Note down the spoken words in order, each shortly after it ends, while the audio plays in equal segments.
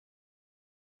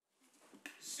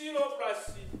0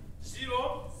 plus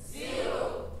 0.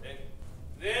 0.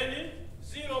 Then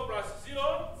 0 plus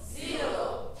 0.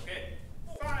 0. Okay.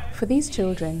 5. For these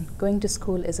children, going to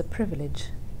school is a privilege.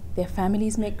 Their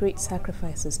families make great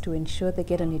sacrifices to ensure they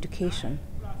get an education.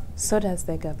 So does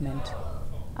their government.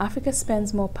 Africa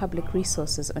spends more public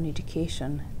resources on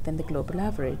education than the global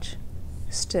average.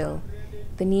 Still,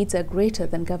 the needs are greater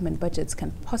than government budgets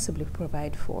can possibly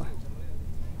provide for.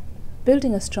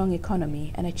 Building a strong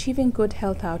economy and achieving good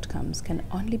health outcomes can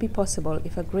only be possible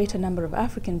if a greater number of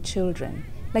African children,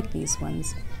 like these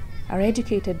ones, are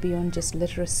educated beyond just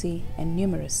literacy and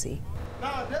numeracy.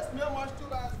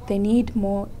 They need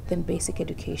more than basic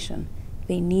education.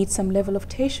 They need some level of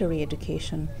tertiary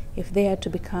education if they are to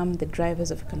become the drivers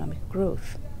of economic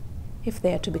growth, if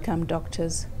they are to become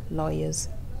doctors, lawyers,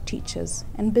 teachers,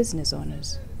 and business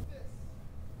owners.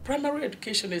 Primary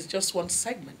education is just one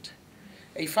segment.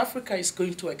 If Africa is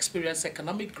going to experience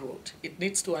economic growth, it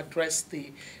needs to address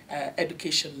the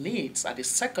education needs at the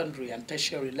secondary and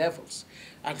tertiary levels.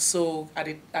 And so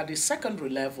at the secondary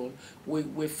level,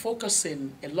 we're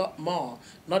focusing a lot more,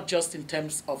 not just in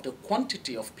terms of the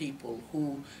quantity of people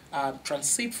who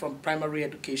transit from primary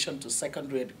education to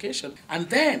secondary education, and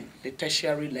then the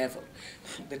tertiary level.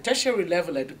 The tertiary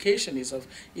level education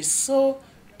is so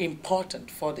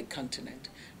important for the continent,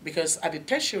 because at the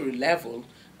tertiary level,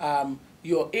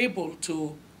 you're able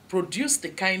to produce the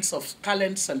kinds of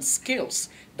talents and skills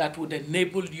that would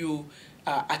enable you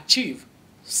achieve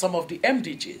some of the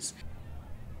MDGs.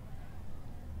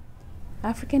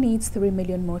 Africa needs 3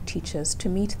 million more teachers to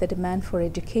meet the demand for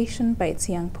education by its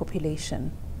young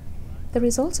population. There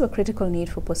is also a critical need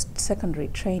for post-secondary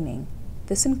training.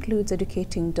 This includes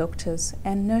educating doctors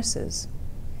and nurses.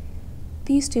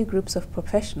 These two groups of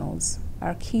professionals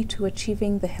are key to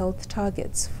achieving the health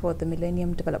targets for the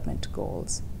Millennium Development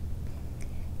Goals.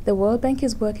 The World Bank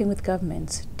is working with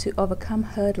governments to overcome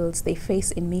hurdles they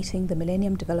face in meeting the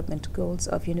Millennium Development Goals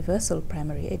of universal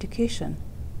primary education.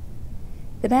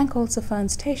 The bank also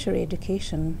funds tertiary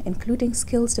education, including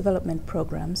skills development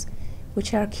programs,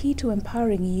 which are key to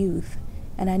empowering youth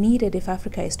and are needed if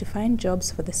Africa is to find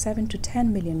jobs for the 7 to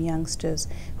 10 million youngsters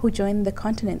who join the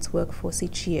continent's workforce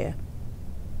each year.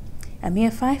 A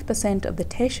mere 5% of the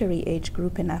tertiary age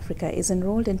group in Africa is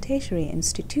enrolled in tertiary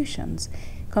institutions,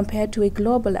 compared to a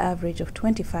global average of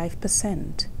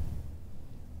 25%.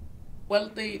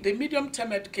 Well, the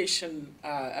medium-term education,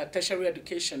 tertiary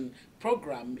education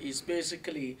program is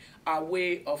basically a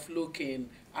way of looking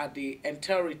at the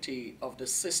entirety of the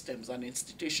systems and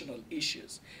institutional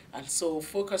issues, and so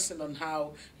focusing on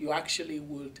how you actually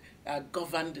would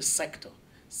govern the sector,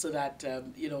 so that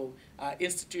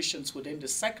institutions within the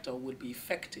sector will be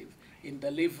effective in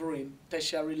delivering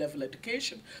tertiary level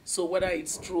education. So whether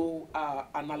it's through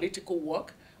analytical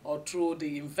work or through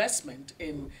the investment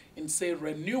in say,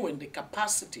 renewing the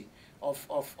capacity of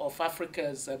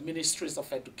Africa's ministries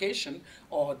of education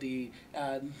or the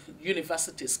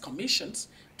universities commissions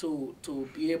to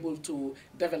be able to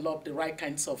develop the right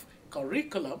kinds of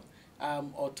curriculum,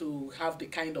 or to have the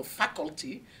kind of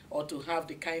faculty, or to have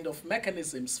the kind of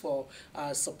mechanisms for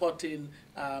supporting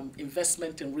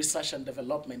investment in research and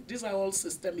development. These are all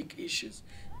systemic issues.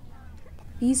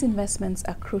 These investments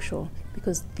are crucial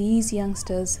because these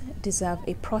youngsters deserve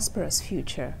a prosperous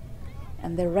future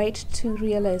and the right to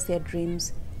realize their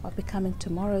dreams of becoming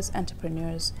tomorrow's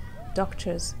entrepreneurs,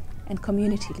 doctors, and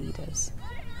community leaders.